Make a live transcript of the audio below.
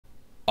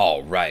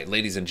All right,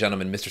 ladies and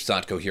gentlemen,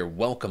 MrSotko here.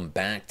 Welcome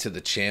back to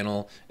the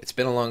channel. It's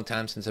been a long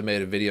time since I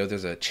made a video.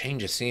 There's a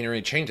change of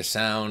scenery, change of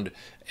sound,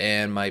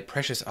 and my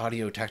precious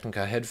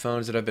Audio-Technica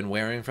headphones that I've been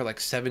wearing for like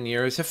 7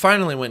 years have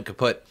finally went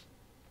kaput.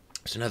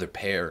 There's another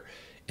pair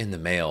in the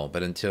mail,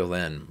 but until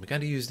then, we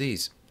got to use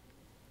these.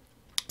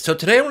 So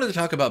today I wanted to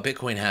talk about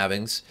Bitcoin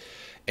halvings,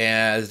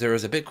 as there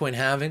is a Bitcoin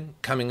halving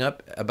coming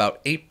up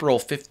about April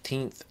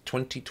 15th,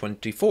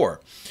 2024.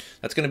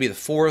 That's going to be the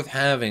fourth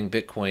halving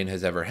Bitcoin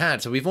has ever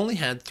had. So we've only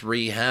had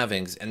 3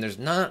 halvings, and there's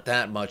not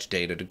that much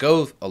data to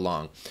go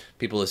along.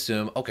 People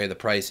assume, okay, the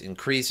price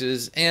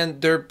increases, and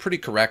they're pretty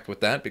correct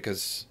with that,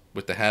 because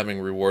with the halving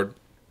reward,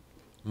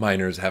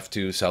 miners have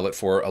to sell it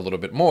for a little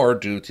bit more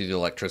due to the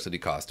electricity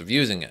cost of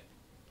using it.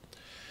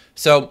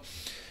 So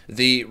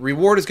the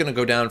reward is going to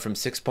go down from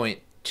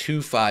 6.25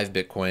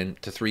 Bitcoin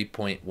to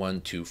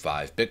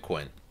 3.125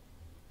 Bitcoin.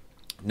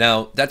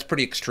 Now that's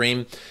pretty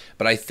extreme,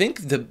 but I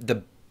think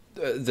the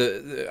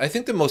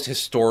most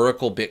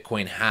historical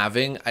Bitcoin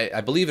halving,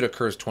 I believe it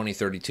occurs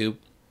 2032,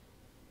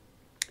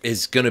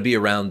 is going to be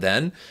around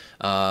then,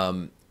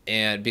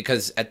 and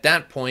because at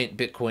that point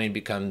Bitcoin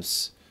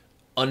becomes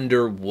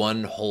under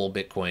 1 whole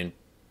Bitcoin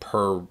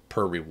per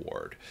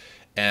reward.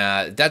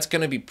 That's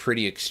going to be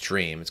pretty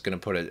extreme. It's going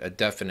to put a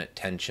definite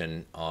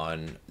tension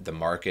on the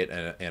market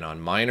and on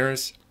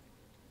miners,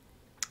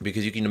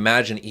 because you can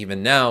imagine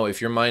even now, if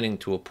you're mining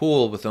to a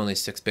pool with only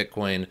 6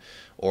 Bitcoin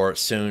or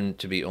soon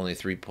to be only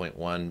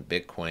 3.1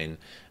 Bitcoin,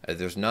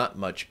 there's not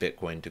much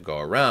Bitcoin to go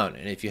around.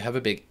 And if you have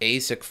a big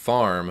ASIC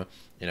farm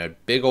in a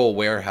big old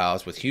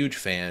warehouse with huge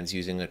fans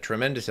using a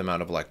tremendous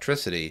amount of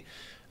electricity,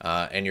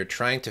 and you're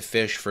trying to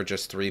fish for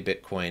just 3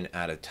 Bitcoin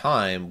at a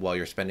time while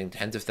you're spending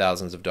tens of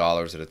thousands of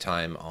dollars at a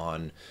time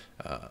on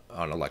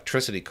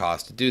electricity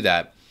costs to do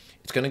that,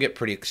 it's going to get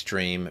pretty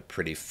extreme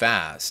pretty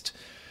fast.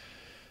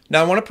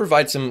 Now, I want to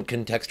provide some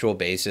contextual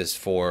basis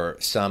for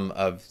some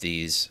of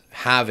these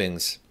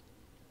halvings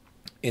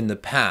in the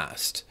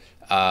past.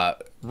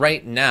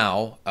 Right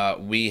now,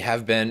 we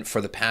have been, for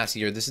the past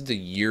year, this is the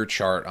year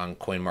chart on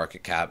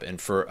CoinMarketCap,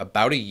 and for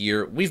about a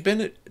year, we've been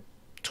at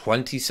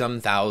 $20-some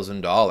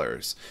thousand.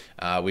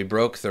 We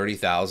broke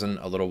 30,000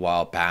 a little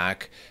while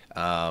back,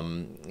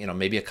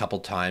 maybe a couple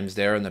times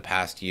there in the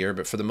past year,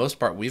 but for the most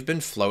part, we've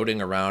been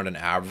floating around an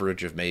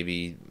average of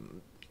maybe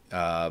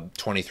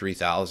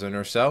 23,000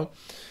 or so.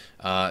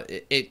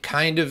 It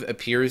kind of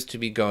appears to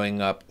be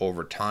going up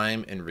over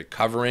time and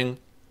recovering.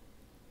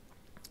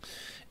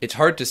 It's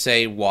hard to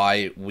say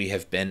why we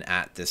have been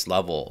at this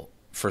level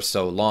for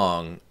so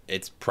long.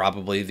 It's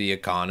probably the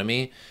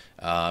economy.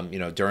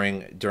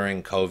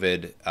 During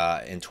COVID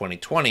in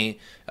 2020,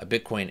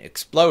 Bitcoin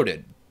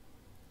exploded,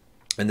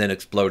 and then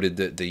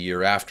exploded the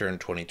year after in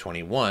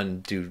 2021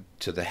 due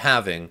to the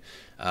halving.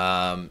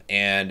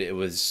 And it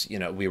was,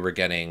 we were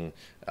getting,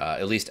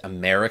 at least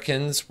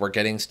Americans were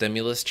getting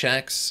stimulus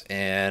checks,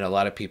 and a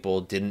lot of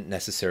people didn't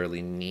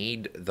necessarily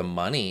need the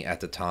money at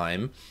the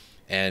time.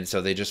 And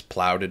so they just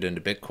plowed it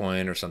into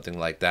Bitcoin or something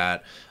like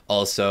that.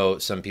 Also,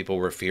 some people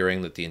were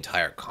fearing that the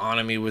entire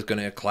economy was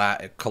going to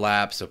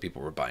collapse. So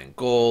people were buying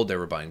gold, they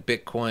were buying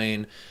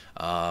Bitcoin,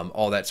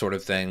 all that sort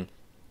of thing.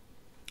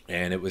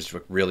 And it was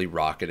really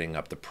rocketing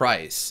up the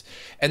price.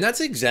 And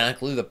that's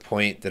exactly the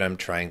point that I'm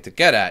trying to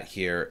get at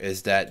here,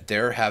 is that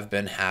there have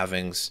been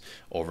halvings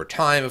over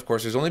time. Of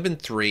course, there's only been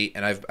 3,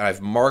 and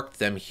I've marked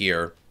them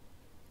here.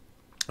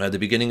 The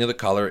beginning of the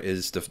color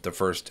is the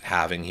first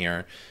halving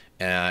here.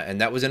 And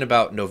that was in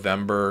about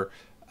November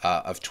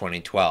of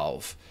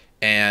 2012.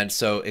 And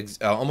so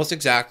almost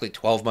exactly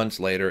 12 months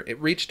later, it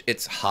reached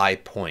its high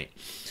point.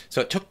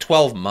 So it took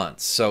 12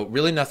 months. So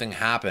really nothing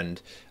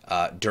happened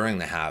during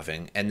the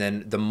halving. And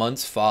then the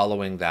months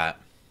following that,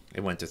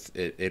 in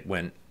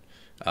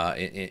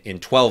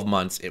 12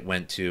 months, it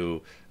went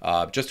to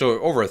just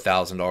over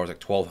 $1,000, like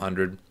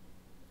 $1,200,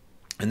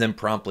 and then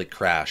promptly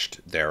crashed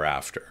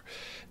thereafter.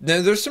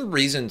 Now, there's some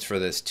reasons for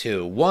this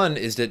too. One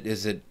is that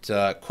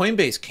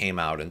Coinbase came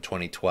out in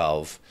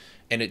 2012,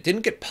 and it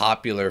didn't get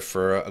popular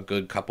for a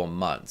good couple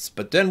months.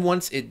 But then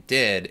once it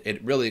did,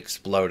 it really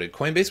exploded.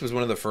 Coinbase was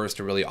one of the first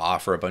to really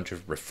offer a bunch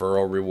of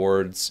referral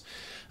rewards.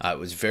 It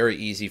was very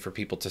easy for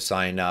people to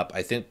sign up.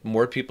 I think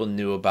more people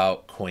knew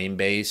about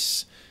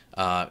Coinbase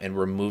and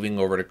were moving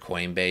over to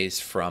Coinbase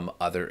from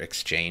other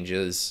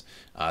exchanges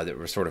that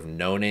were sort of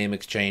no-name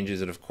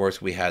exchanges. And of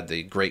course, we had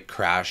the great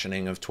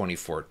crashing of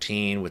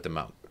 2014 with the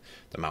Mt.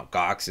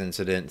 Gox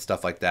incident and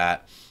stuff like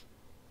that.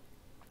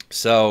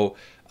 So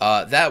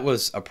that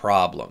was a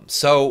problem.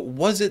 So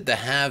was it the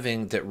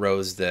halving that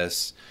rose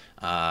this,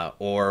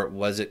 or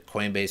was it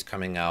Coinbase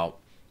coming out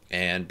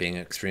and being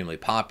extremely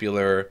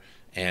popular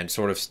and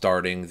sort of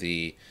starting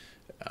the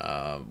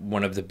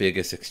one of the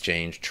biggest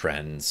exchange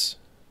trends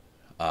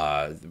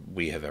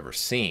we have ever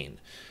seen?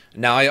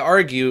 Now, I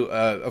argue,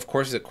 of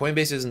course, that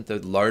Coinbase isn't the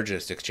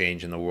largest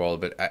exchange in the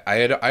world, but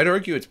I'd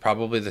argue it's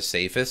probably the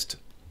safest.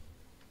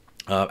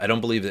 I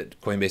don't believe that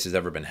Coinbase has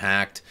ever been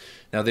hacked.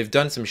 Now, they've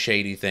done some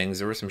shady things.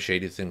 There were some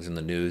shady things in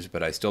the news,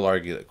 but I still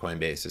argue that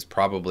Coinbase is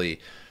probably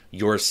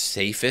your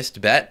safest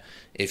bet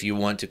if you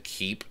want to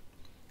keep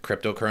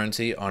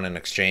cryptocurrency on an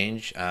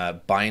exchange.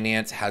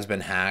 Binance has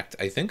been hacked,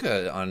 I think,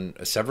 on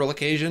several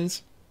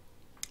occasions,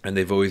 and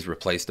they've always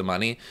replaced the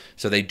money.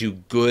 So they do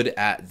good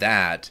at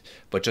that,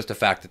 but just the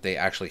fact that they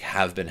actually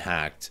have been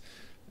hacked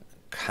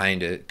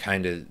kind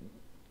of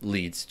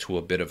leads to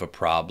a bit of a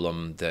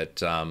problem that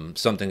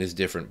something is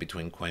different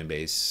between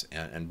Coinbase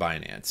and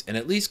Binance. And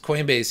at least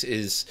Coinbase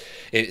is,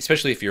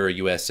 especially if you're a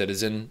U.S.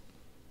 citizen,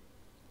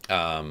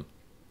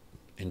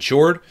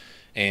 insured,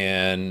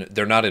 and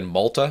they're not in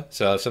Malta.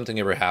 So if something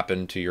ever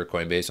happened to your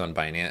Coinbase on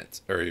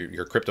Binance, or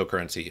your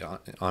cryptocurrency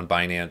on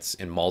Binance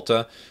in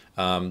Malta,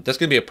 that's going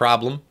to be a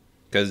problem,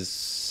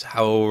 because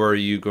how are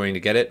you going to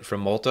get it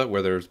from Malta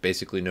where there's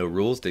basically no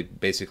rules? They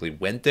basically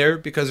went there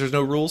because there's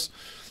no rules.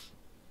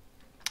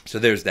 So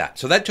there's that.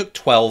 So that took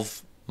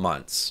 12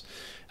 months.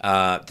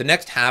 The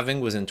next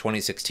halving was in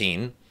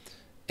 2016,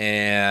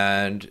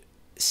 and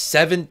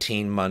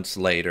 17 months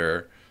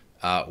later,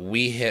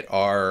 we hit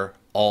our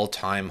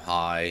all-time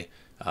high,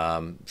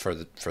 for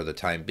the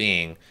time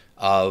being,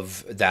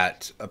 of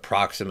that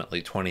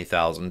approximately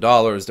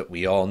 $20,000 that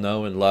we all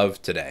know and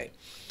love today.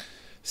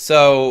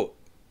 So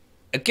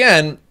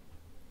again,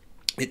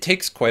 it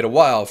takes quite a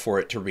while for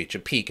it to reach a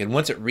peak, and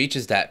once it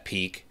reaches that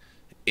peak,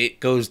 it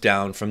goes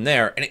down from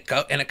there, and it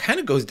kind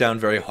of goes down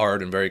very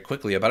hard and very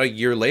quickly. About a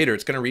year later,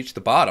 it's going to reach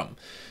the bottom.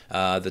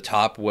 The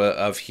top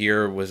of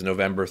here was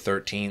November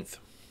 13th,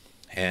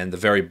 and the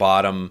very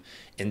bottom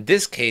in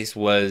this case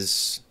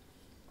was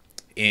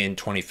in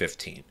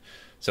 2015,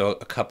 so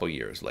a couple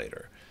years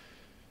later.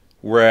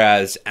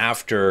 Whereas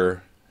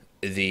after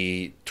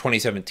the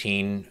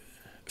 2017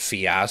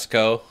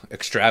 fiasco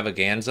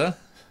extravaganza,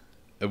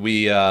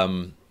 we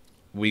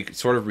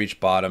sort of reached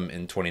bottom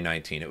in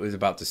 2019. It was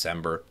about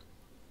December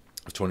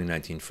of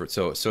 2019,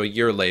 so a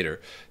year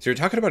later. So you're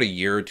talking about a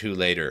year or two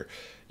later,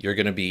 you're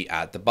going to be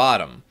at the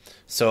bottom.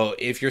 So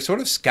if you're sort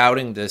of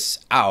scouting this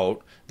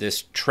out,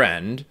 this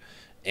trend,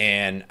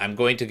 and I'm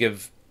going to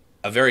give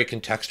a very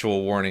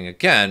contextual warning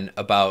again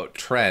about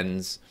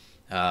trends,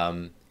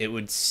 it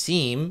would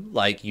seem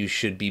like you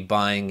should be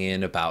buying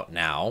in about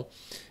now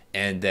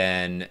and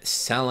then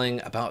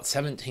selling about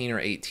 17 or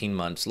 18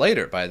 months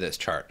later by this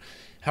chart.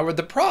 However,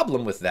 the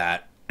problem with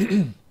that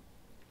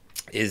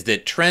is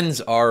that trends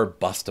are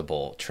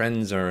bustable.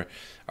 Trends are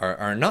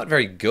not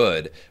very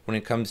good when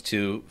it comes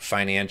to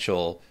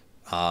financial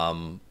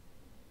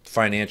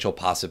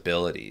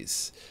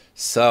possibilities.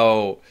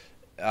 So,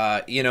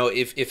 you know,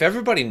 if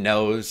everybody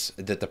knows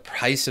that the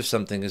price of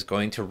something is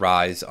going to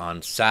rise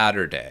on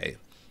Saturday,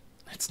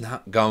 it's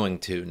not going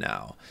to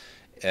now.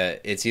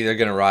 It's either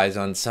going to rise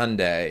on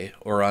Sunday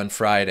or on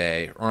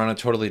Friday or on a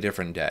totally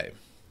different day,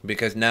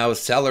 because now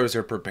sellers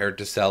are prepared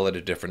to sell at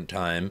a different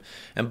time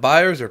and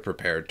buyers are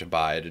prepared to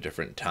buy at a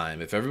different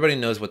time. If everybody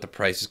knows what the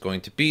price is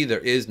going to be, there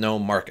is no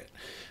market.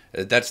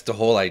 That's the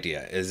whole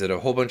idea, is that a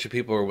whole bunch of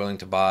people are willing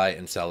to buy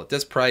and sell at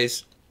this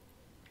price,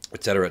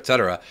 et cetera, et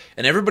cetera.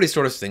 And everybody's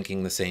sort of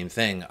thinking the same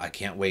thing. I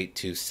can't wait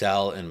to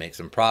sell and make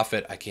some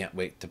profit. I can't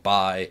wait to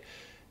buy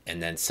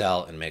and then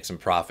sell and make some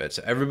profit.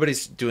 So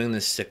everybody's doing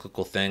this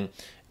cyclical thing.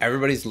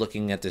 Everybody's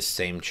looking at this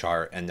same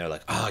chart and they're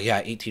like, oh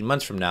yeah, 18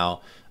 months from now,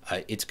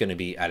 it's going to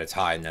be at its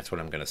high and that's what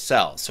I'm going to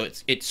sell. So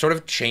it sort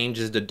of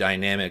changes the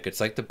dynamic.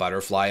 It's like the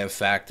butterfly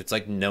effect. It's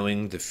like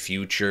knowing the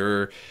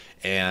future.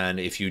 And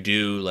if you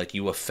do, like,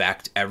 you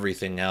affect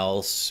everything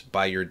else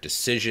by your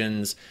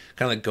decisions,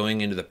 kind of like going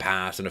into the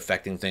past and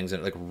affecting things,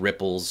 and it like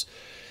ripples.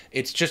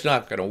 It's just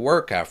not going to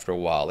work after a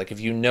while. Like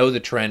if you know the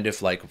trend,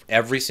 if like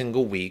every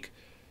single week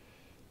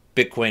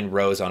Bitcoin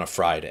rose on a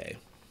Friday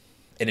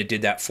and it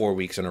did that 4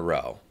 weeks in a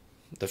row,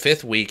 the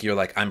fifth week you're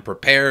like, I'm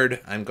prepared.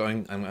 I'm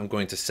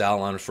going to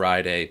sell on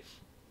Friday.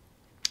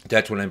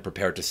 That's when I'm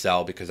prepared to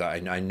sell, because I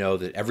know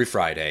that every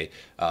Friday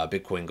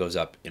Bitcoin goes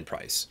up in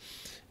price.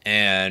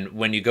 And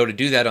when you go to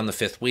do that on the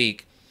fifth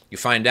week, you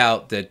find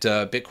out that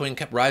Bitcoin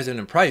kept rising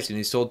in price and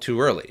you sold too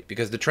early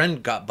because the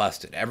trend got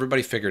busted.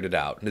 Everybody figured it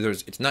out.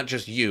 It's not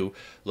just you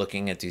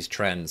looking at these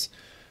trends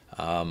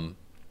on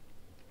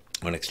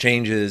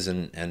exchanges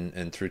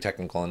and through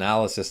technical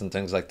analysis and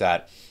things like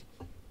that.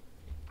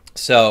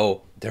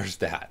 So there's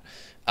that.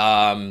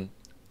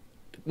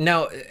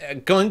 Now,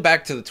 going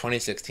back to the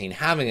 2016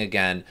 halving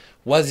again,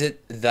 was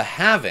it the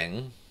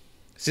halving?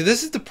 See,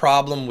 this is the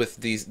problem with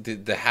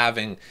the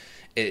halving.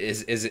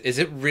 Is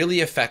it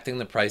really affecting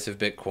the price of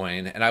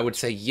Bitcoin? And I would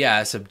say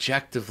yes,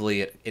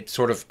 objectively it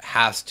sort of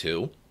has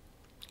to,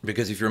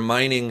 because if you're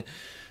mining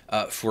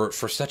for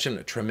such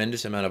a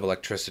tremendous amount of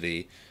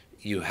electricity,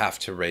 you have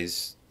to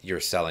raise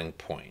your selling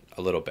point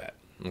a little bit,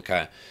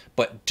 okay?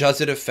 But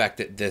does it affect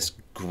it this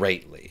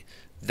greatly?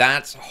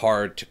 That's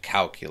hard to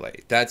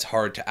calculate. That's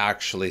hard to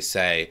actually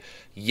say,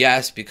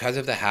 yes, because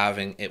of the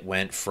halving, it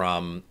went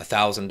from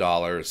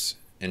 $1,000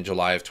 in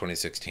July of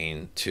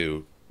 2016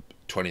 to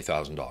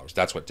 $20,000.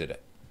 That's what did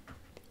it.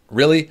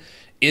 Really?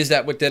 Is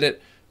that what did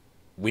it?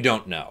 We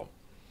don't know.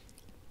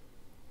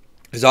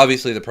 Because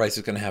obviously the price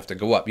is going to have to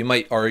go up. You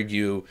might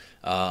argue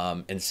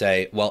and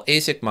say, well,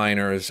 ASIC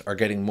miners are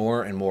getting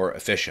more and more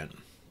efficient.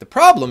 The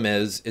problem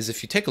is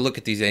if you take a look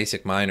at these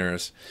ASIC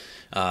miners,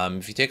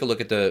 if you take a look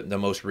at the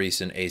most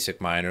recent ASIC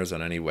miners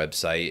on any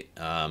website,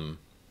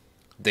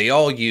 they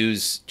all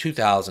use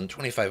 2,000,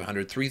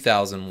 2,500,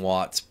 3,000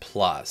 watts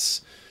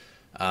plus.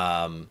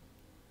 And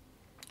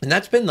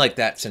that's been like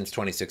that since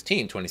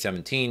 2016,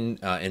 2017,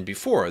 and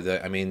before.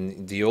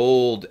 The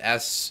old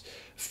S5,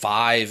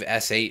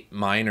 S8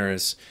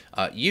 miners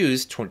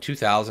used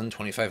 2,000,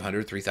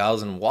 2,500,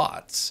 3,000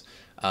 watts.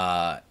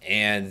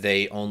 And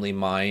they only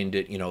mined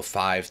at,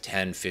 5,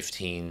 10,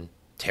 15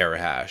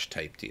 terahash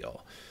type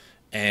deal.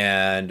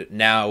 And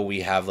now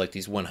we have like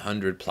these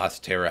 100 plus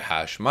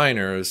terahash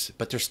miners,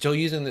 but they're still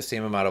using the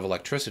same amount of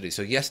electricity.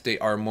 So yes, they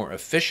are more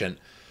efficient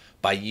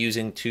by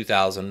using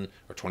 2,000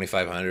 or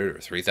 2,500 or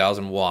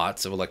 3,000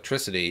 watts of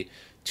electricity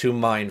to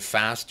mine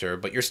faster,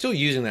 but you're still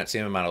using that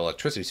same amount of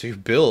electricity. So your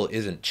bill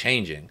isn't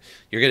changing.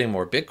 You're getting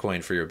more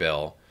Bitcoin for your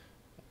bill,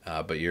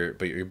 but your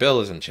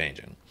bill isn't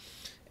changing.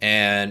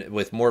 And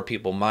with more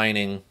people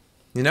mining,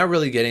 you're not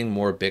really getting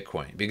more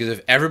Bitcoin, because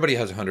if everybody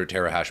has 100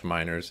 terahash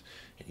miners,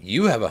 and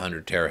you have a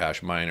 100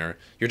 terahash miner,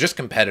 you're just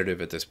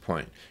competitive at this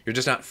point. You're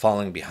just not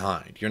falling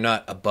behind. You're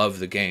not above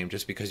the game.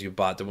 Just because you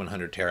bought the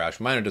 100 terahash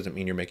miner doesn't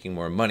mean you're making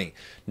more money.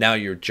 Now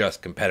you're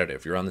just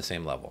competitive. You're on the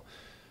same level.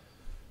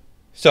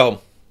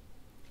 So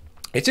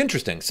it's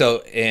interesting.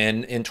 So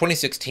in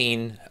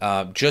 2016,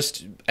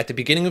 just at the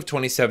beginning of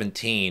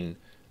 2017,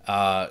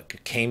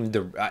 came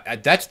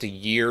that's the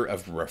year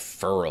of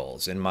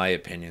referrals, in my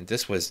opinion.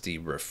 This was the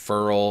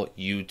referral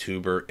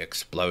YouTuber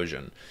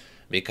explosion,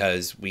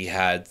 because we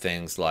had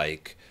things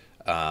like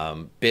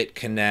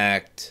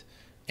BitConnect,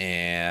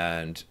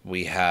 and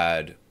we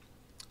had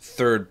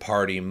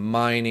third-party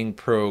mining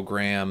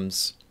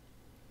programs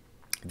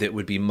that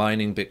would be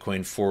mining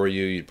Bitcoin for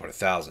you. You'd put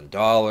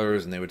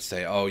 $1,000 and they would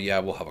say, oh yeah,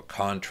 we'll have a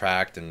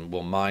contract and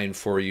we'll mine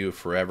for you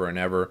forever and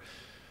ever.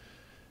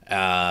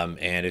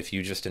 And if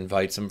you just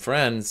invite some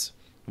friends,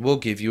 we'll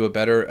give you a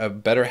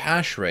better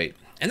hash rate.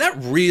 And that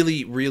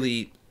really,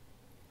 really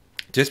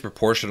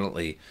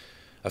disproportionately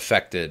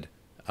affected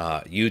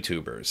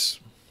YouTubers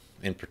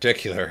in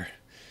particular,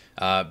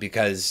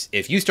 because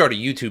if you start a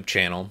YouTube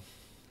channel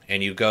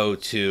and you go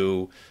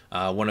to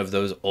one of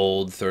those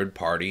old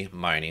third-party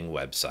mining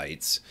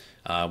websites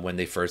when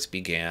they first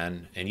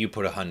began, and you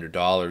put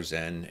 $100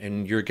 in,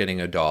 and you're getting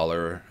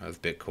 $1 of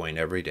Bitcoin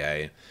every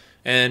day,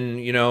 and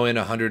in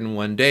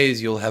 101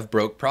 days you'll have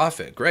broke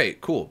profit.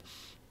 Great, cool.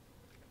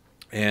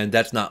 And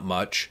that's not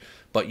much,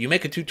 but you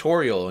make a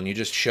tutorial and you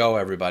just show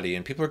everybody,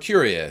 and people are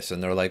curious,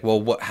 and they're like, well,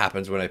 what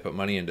happens when I put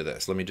money into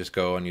this? Let me just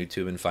go on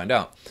YouTube and find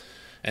out.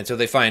 And so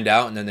they find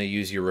out, and then they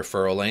use your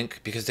referral link,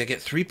 because they get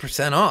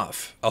 3%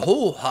 off, a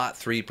whole hot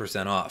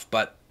 3% off,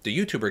 but the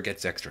YouTuber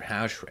gets extra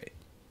hash rate.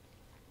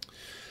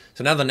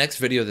 So now the next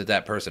video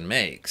that person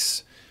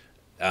makes,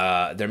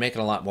 they're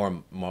making a lot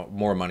more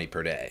money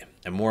per day,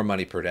 and more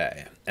money per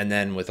day. And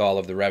then with all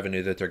of the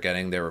revenue that they're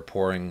getting, they're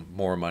pouring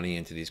more money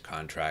into these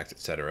contracts,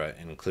 etc.,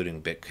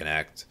 including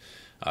BitConnect,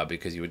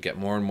 because you would get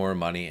more and more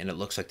money, and it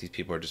looks like these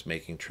people are just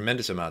making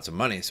tremendous amounts of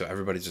money. So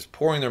everybody's just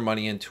pouring their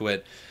money into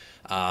it.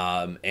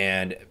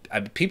 And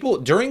people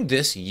during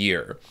this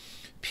year,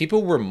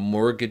 people were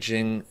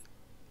mortgaging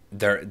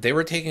they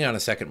were taking on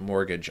a second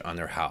mortgage on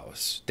their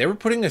house. They were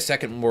putting a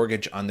second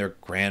mortgage on their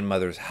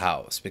grandmother's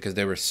house, because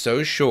they were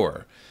so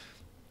sure,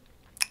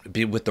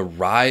 with the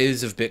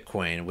rise of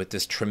Bitcoin, with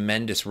this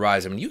tremendous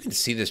rise. I mean, you can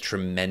see this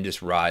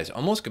tremendous rise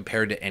almost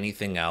compared to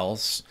anything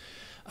else.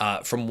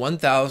 From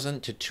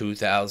 $1,000 to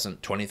 $2,000,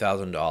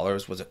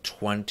 $20,000 was a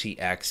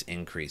 20x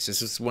increase.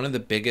 This is one of the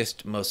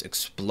biggest, most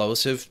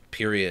explosive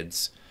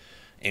periods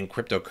in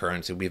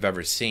cryptocurrency we've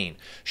ever seen.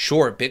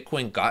 Sure,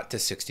 Bitcoin got to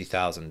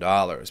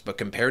 $60,000, but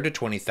compared to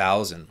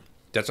 20,000,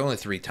 that's only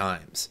 3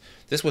 times.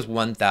 This was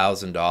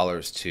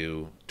 $1,000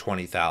 to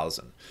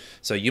 20,000.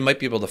 So you might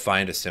be able to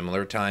find a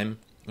similar time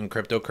in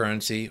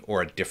cryptocurrency,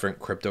 or a different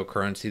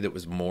cryptocurrency that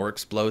was more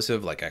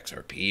explosive, like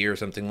XRP or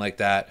something like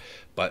that.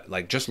 But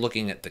like, just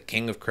looking at the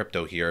king of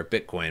crypto here,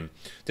 Bitcoin,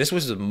 this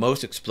was the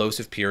most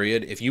explosive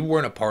period. If you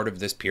weren't a part of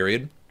this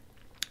period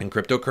in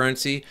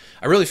cryptocurrency,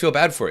 I really feel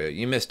bad for you.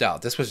 You missed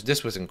out. This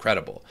was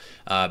incredible.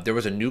 There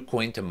was a new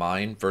coin to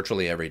mine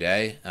virtually every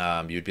day.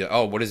 You'd be like,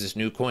 oh, what is this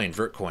new coin?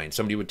 Vertcoin.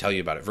 Somebody would tell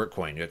you about it.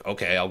 Vertcoin. You're like,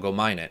 okay, I'll go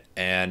mine it.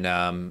 And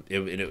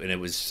it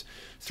was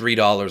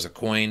 $3 a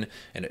coin,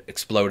 and it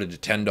exploded to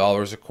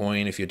 $10 a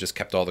coin if you just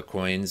kept all the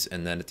coins,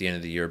 and then at the end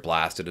of the year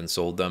blasted and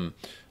sold them.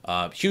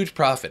 Huge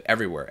profit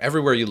everywhere.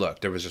 Everywhere you look,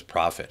 there was just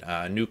profit.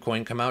 A new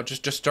coin come out,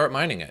 just start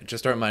mining it.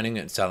 Just start mining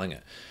it and selling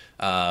it.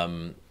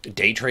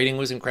 Day trading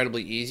was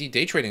incredibly easy.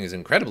 Day trading is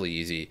incredibly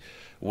easy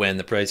when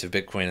the price of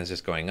Bitcoin is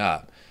just going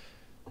up,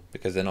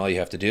 because then all you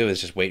have to do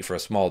is just wait for a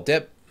small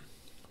dip,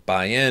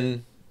 buy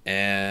in,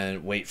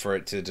 and wait for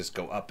it to just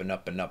go up and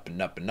up and up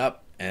and up and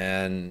up,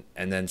 and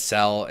then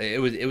sell. It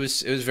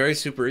was very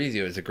super easy.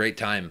 It was a great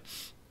time.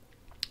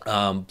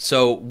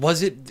 So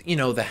was it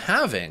the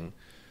halving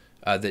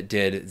that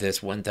did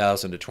this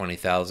 1,000 to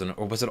 20,000,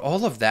 or was it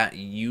all of that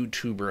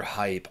YouTuber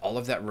hype, all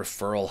of that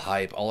referral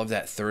hype, all of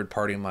that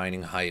third-party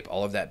mining hype,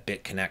 all of that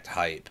BitConnect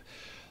hype,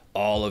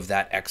 all of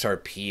that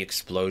XRP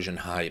explosion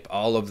hype,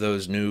 all of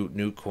those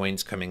new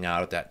coins coming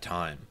out at that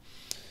time.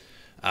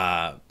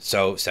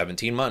 So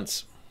 17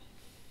 months.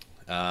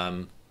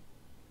 And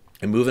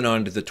moving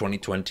on to the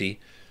 2020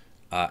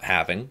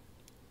 halving,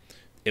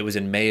 it was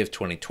in May of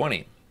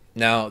 2020.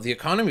 Now, the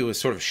economy was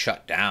sort of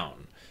shut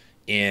down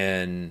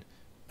in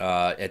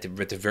at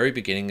the very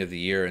beginning of the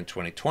year in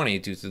 2020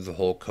 due to the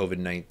whole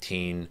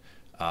COVID-19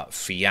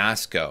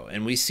 fiasco,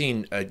 and we've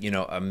seen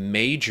a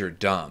major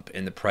dump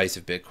in the price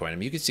of Bitcoin. I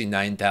mean, you could see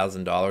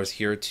 $9,000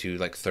 here to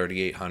like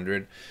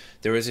 3,800.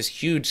 There was this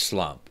huge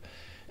slump,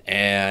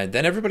 and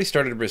then everybody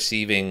started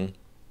receiving,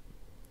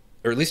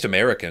 or at least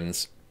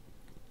Americans,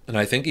 and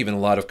I think even a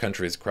lot of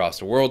countries across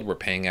the world were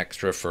paying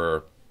extra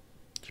for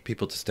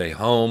people to stay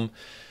home,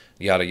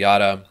 yada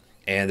yada.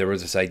 And there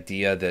was this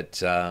idea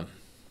that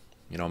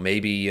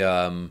maybe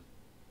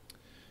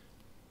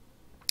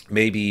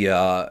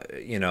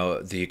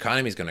the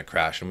economy is going to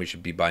crash and we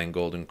should be buying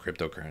gold and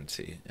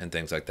cryptocurrency and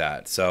things like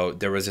that. So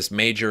there was this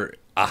major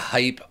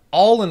hype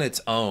all in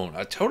its own,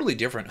 a totally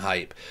different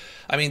hype.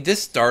 I mean,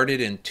 this started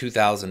in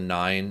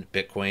 2009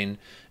 Bitcoin,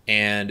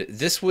 and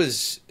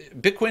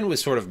Bitcoin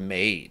was sort of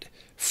made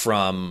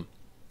from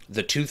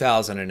the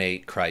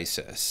 2008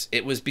 crisis.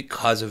 It was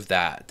because of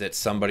that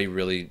somebody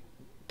really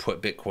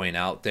put Bitcoin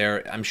out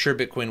there. I'm sure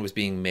Bitcoin was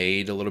being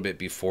made a little bit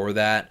before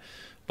that,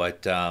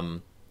 but so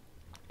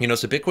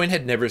Bitcoin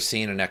had never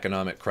seen an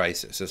economic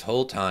crisis. This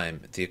whole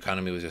time, the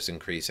economy was just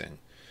increasing.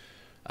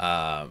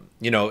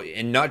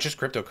 And not just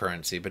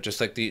cryptocurrency, but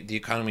just like the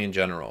economy in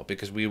general,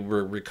 because we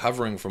were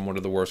recovering from one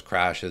of the worst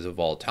crashes of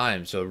all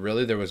time. So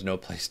really there was no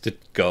place to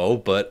go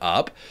but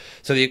up.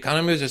 So the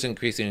economy was just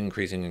increasing.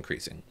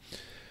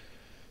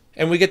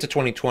 And we get to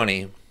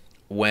 2020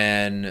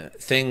 when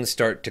things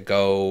start to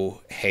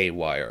go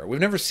haywire.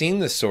 We've never seen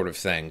this sort of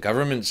thing.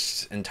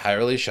 Governments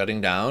entirely shutting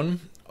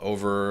down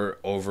over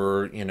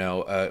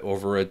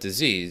a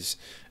disease.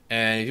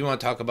 And if you want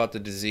to talk about the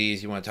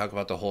disease, you want to talk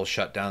about the whole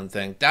shutdown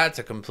thing, that's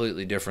a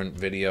completely different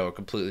video, a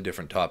completely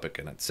different topic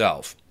in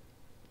itself.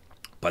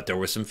 But there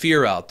was some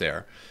fear out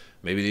there.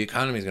 Maybe the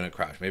economy is going to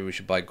crash. Maybe we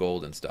should buy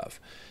gold and stuff.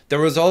 There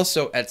was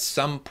also at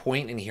some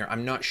point in here,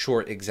 I'm not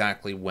sure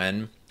exactly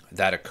when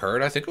that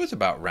occurred. I think it was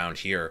about around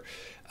here,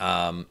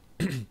 that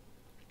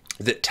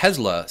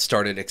Tesla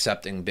started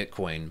accepting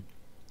Bitcoin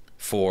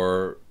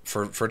for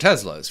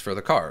Teslas, for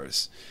the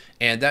cars.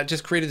 And that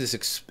just created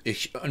this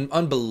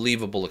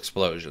unbelievable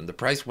explosion. The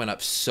price went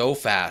up so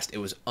fast, it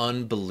was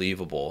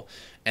unbelievable.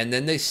 And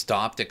then they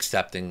stopped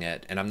accepting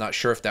it. And I'm not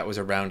sure if that was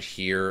around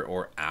here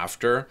or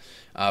after.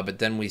 But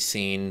then we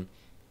seen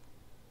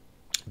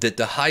that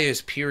the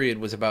highest period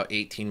was about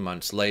 18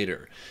 months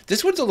later.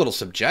 This one's a little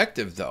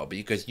subjective, though,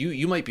 because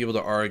you might be able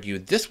to argue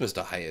this was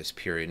the highest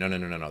period.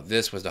 No.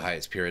 This was the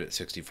highest period at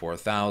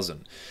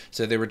 64,000.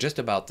 So they were just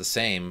about the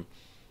same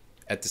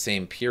at the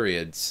same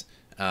periods.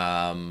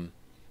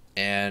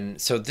 And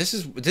so this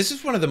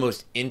is one of the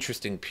most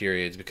interesting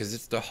periods because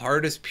it's the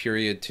hardest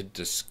period to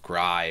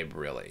describe,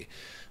 really.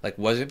 Like,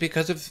 was it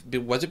because of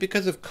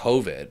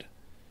COVID,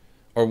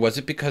 or was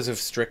it because of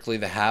strictly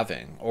the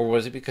halving, or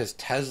was it because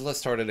Tesla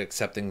started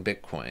accepting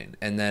Bitcoin,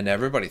 and then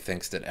everybody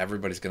thinks that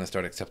everybody's going to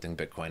start accepting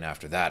Bitcoin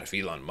after that if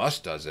Elon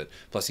Musk does it?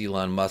 Plus,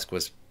 Elon Musk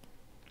was,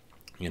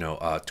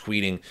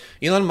 tweeting.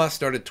 Elon Musk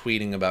started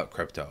tweeting about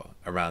crypto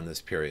around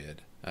this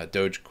period,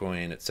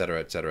 Dogecoin, etc.,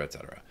 etc.,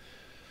 etc.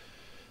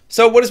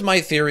 So what is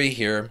my theory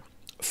here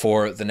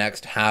for the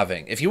next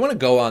halving? If you want to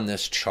go on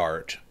this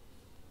chart,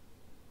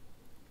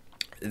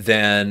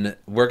 then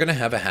we're going to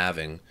have a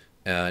halving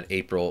on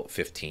April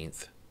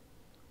 15th,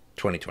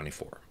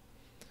 2024.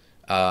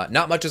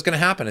 Not much is going to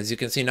happen. As you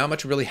can see, not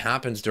much really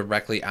happens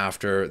directly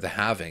after the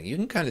halving. You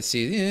can kind of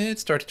see it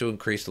started to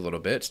increase a little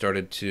bit.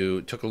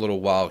 Took a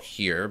little while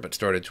here, but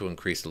started to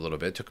increase a little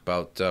bit. Took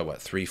about,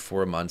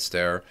 3-4 months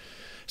there.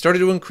 Started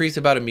to increase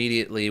about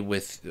immediately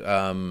with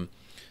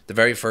the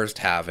very first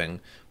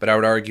halving, but I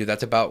would argue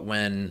that's about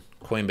when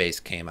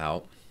Coinbase came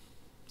out.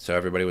 So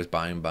everybody was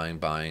buying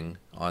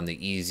on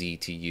the easy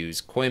to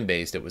use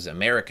Coinbase. It was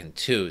American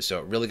too, so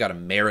it really got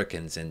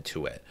Americans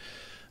into it.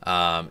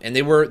 And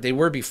they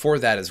were before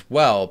that as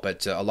well,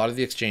 but a lot of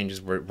the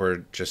exchanges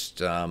were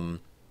just in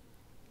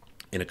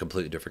a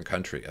completely different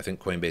country. I think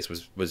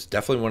Coinbase was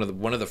definitely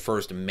one of the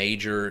first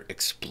major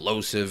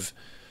explosive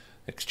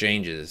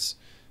exchanges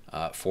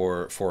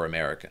for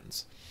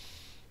Americans,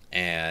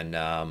 and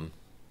kind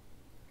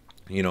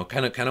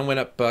of went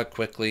up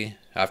quickly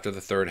after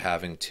the third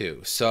halving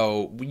too.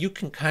 So you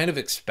can kind of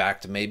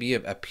expect maybe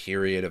a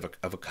period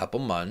of a couple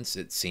months,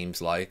 it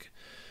seems like,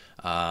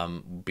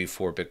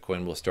 before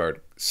Bitcoin will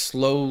start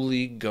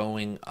slowly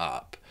going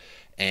up.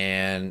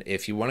 And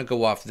if you want to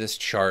go off this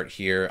chart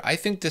here, I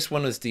think this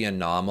one is the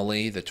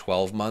anomaly, the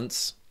 12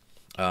 months.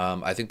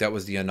 I think that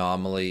was the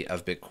anomaly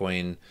of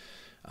Bitcoin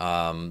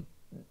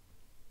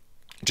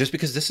just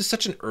because this is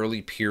such an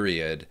early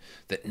period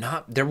that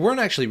there weren't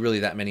actually really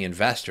that many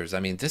investors. I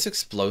mean, this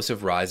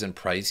explosive rise in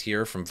price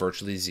here from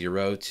virtually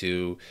zero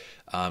to,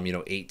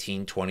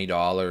 $18, $20,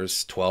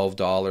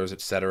 $12,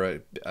 etc.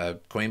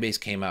 Coinbase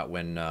came out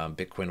when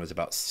Bitcoin was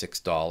about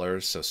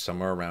 $6, so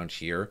somewhere around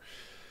here.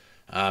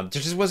 There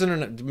just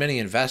wasn't many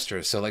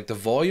investors. So like the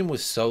volume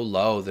was so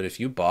low that if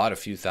you bought a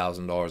few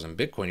 $1,000s in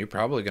Bitcoin, you're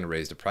probably going to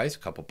raise the price a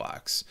couple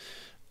bucks.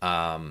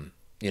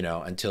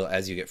 Until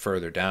as you get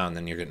further down,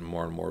 then you're getting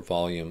more and more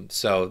volume.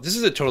 So this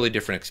is a totally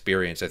different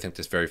experience, I think,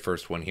 this very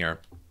first one here.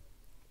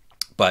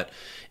 But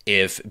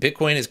if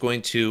Bitcoin is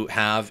going to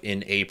have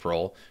in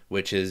April,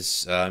 which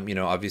is,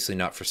 obviously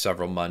not for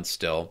several months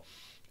still,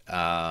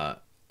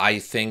 I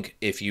think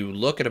if you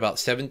look at about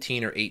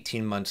 17 or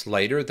 18 months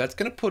later, that's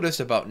going to put us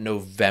about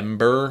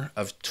November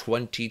of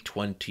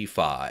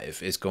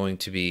 2025 is going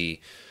to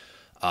be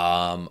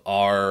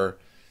our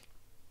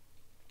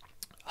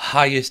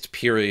highest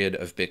period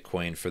of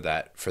Bitcoin for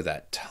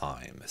that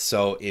time.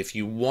 So if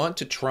you want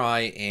to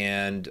try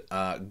and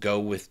go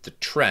with the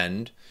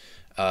trend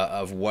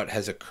of what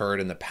has occurred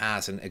in the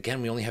past, and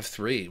again, we only have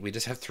three. We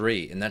just have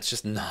three, and that's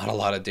just not a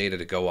lot of data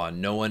to go on.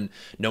 No one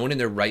in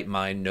their right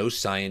mind, no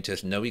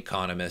scientist, no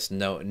economist,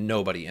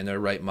 nobody in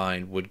their right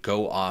mind would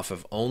go off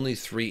of only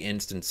three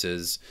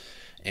instances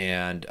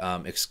and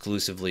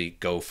exclusively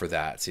go for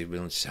that. So we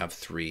just have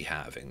three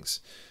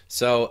halvings.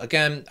 So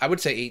again, I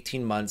would say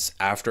 18 months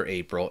after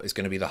April is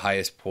going to be the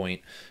highest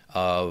point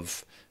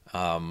of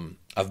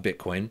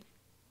Bitcoin.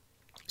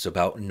 So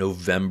about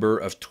November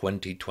of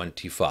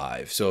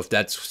 2025. So if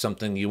that's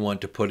something you want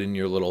to put in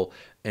your little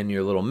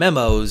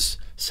memos,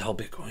 sell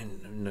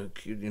Bitcoin,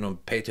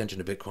 pay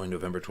attention to Bitcoin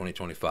November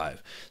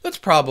 2025. That's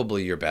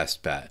probably your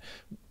best bet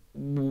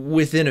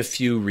within a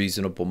few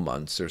reasonable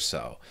months or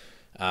so.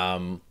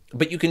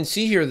 But you can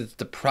see here that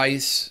the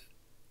price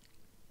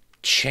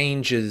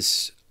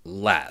changes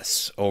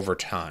less over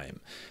time.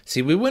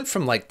 See, we went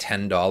from like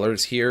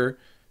 $10 here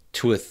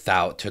to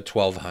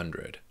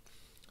 $1,200.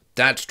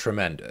 That's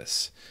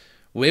tremendous.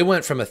 We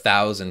went from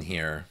 1,000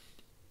 here.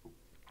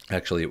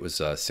 Actually, it was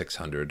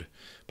 600,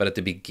 but at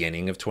the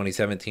beginning of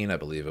 2017, I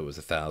believe it was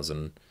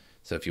 1,000.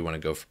 So if you want to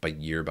go by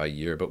year,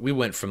 but we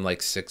went from like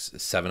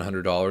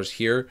 $700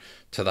 here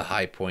to the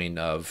high point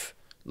of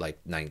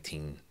like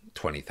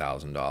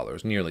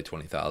 $20,000, nearly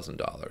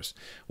 $20,000.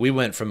 We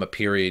went from a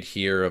period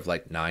here of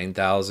like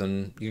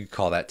 9,000, you could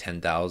call that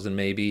 10,000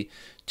 maybe,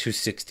 to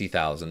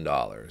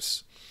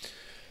 $60,000.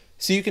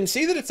 So you can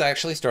see that it's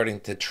actually starting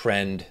to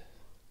trend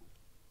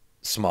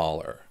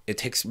smaller. It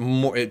takes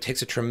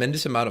a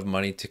tremendous amount of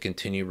money to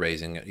continue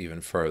raising it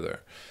even further.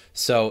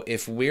 So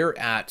if we're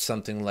at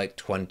something like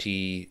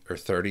 $20,000 or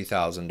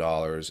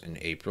 $30,000 in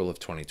April of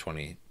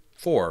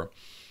 2024,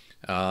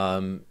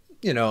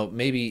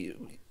 maybe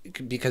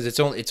because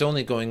it's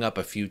only going up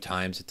a few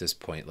times at this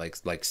point,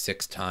 like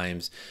 6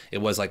 times. It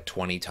was like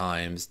 20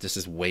 times. This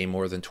is way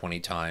more than 20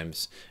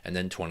 times, and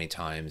then 20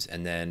 times,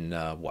 and then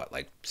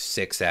like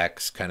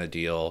 6x kind of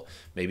deal,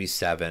 maybe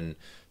 7.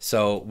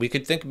 So we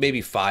could think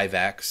maybe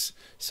 5x,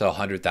 so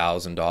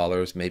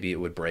 $100,000. Maybe it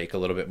would break a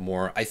little bit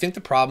more. I think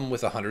the problem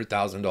with $100,000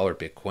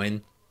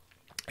 Bitcoin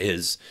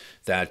is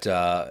that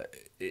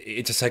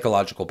it's a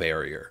psychological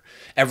barrier.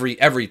 Every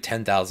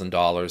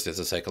 $10,000 is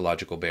a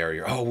psychological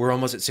barrier. Oh, we're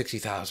almost at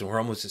 60,000. We're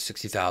almost at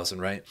 60,000,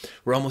 right?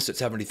 We're almost at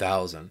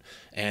 70,000,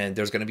 and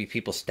there's going to be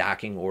people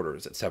stacking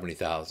orders at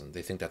 70,000.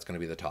 They think that's going to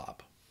be the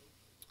top.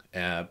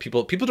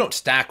 People don't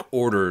stack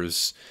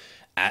orders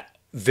at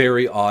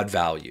very odd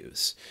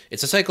values.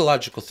 It's a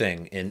psychological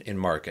thing in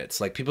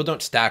markets. Like, people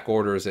don't stack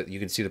orders that you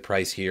can see the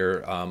price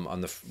here on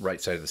the right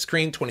side of the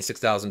screen,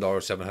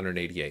 $26,000,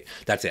 788.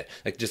 That's it.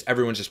 Like, just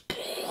everyone's just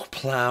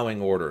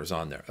plowing orders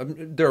on there.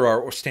 There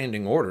are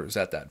standing orders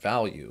at that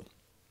value,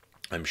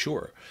 I'm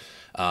sure.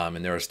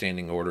 And there are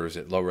standing orders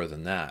at lower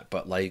than that.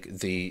 But like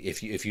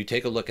if you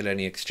take a look at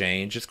any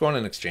exchange, just go on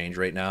an exchange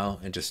right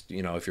now and just,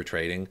 if you're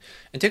trading,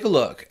 and take a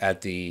look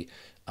at the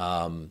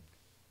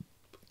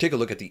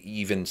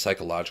even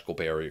psychological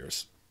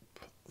barriers.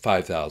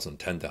 5,000,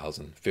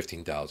 10,000,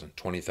 15,000,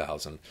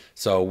 20,000.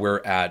 So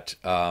we're at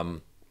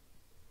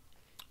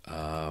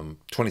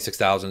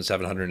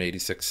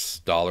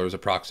 $26,786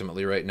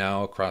 approximately right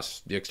now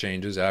across the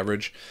exchanges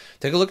average.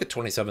 Take a look at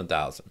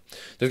 27,000.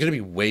 There's going to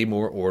be way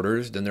more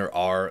orders than there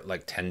are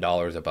like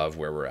 $10 above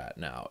where we're at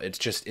now. It's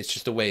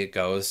just the way it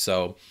goes.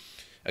 So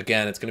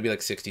again, it's going to be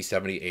like 60,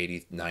 70,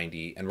 80,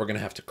 90, and we're going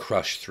to have to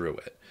crush through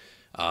it.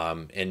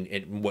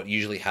 And what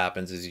usually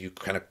happens is you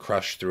kind of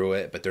crush through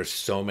it, but there's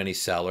so many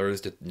sellers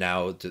that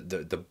now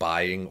the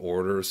buying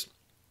orders,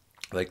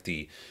 like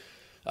the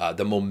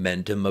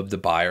momentum of the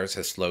buyers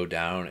has slowed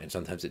down, and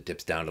sometimes it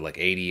dips down to like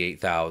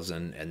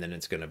 88,000, and then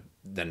it's gonna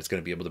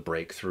be able to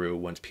break through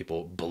once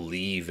people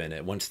believe in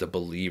it. Once the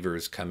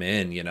believers come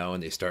in,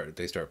 and they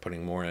start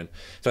putting more in.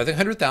 So I think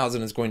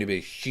 100,000 is going to be a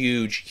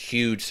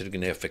huge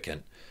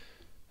significant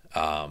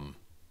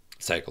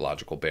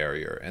psychological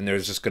barrier, and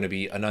there's just going to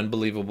be an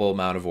unbelievable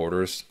amount of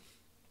orders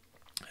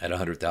at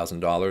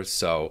 $100,000.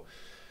 So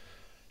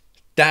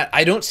That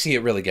I don't see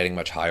it really getting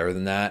much higher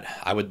than that.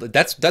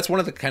 That's one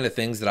of the kind of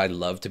things that I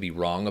love to be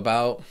wrong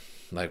about.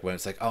 Like when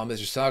it's like, oh,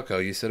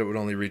 MrSotko, you said it would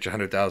only reach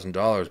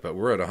 $100,000, but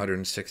we're at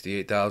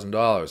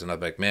 $168,000, and I'm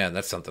like, man,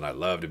 that's something I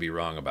love to be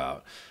wrong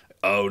about.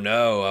 Oh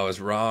no, I was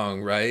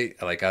wrong, right?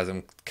 Like as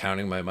I'm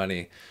counting my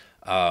money.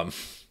 Um,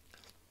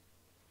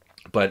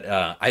 but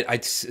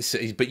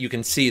but you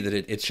can see that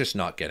it's just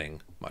not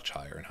getting much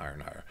higher and higher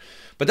and higher.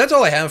 But that's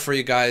all I have for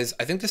you guys.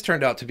 I think this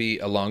turned out to be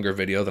a longer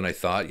video than I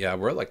thought. Yeah,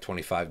 we're at like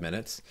 25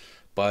 minutes.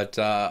 But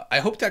I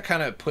hope that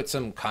kind of put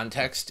some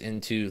context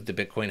into the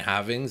Bitcoin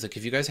halvings. Like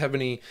if you guys have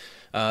any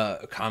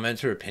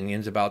comments or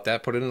opinions about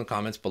that, put it in the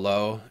comments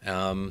below.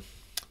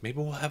 Maybe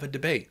we'll have a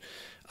debate.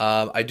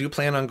 I do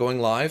plan on going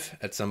live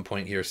at some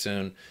point here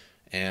soon,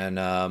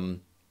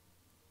 and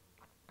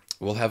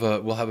we'll have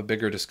a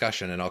bigger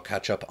discussion, and I'll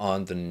catch up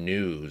on the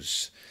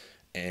news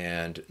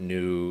and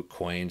new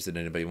coins that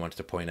anybody wants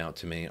to point out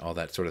to me, all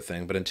that sort of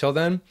thing. But until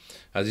then,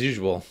 as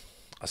usual,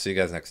 I'll see you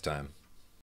guys next time.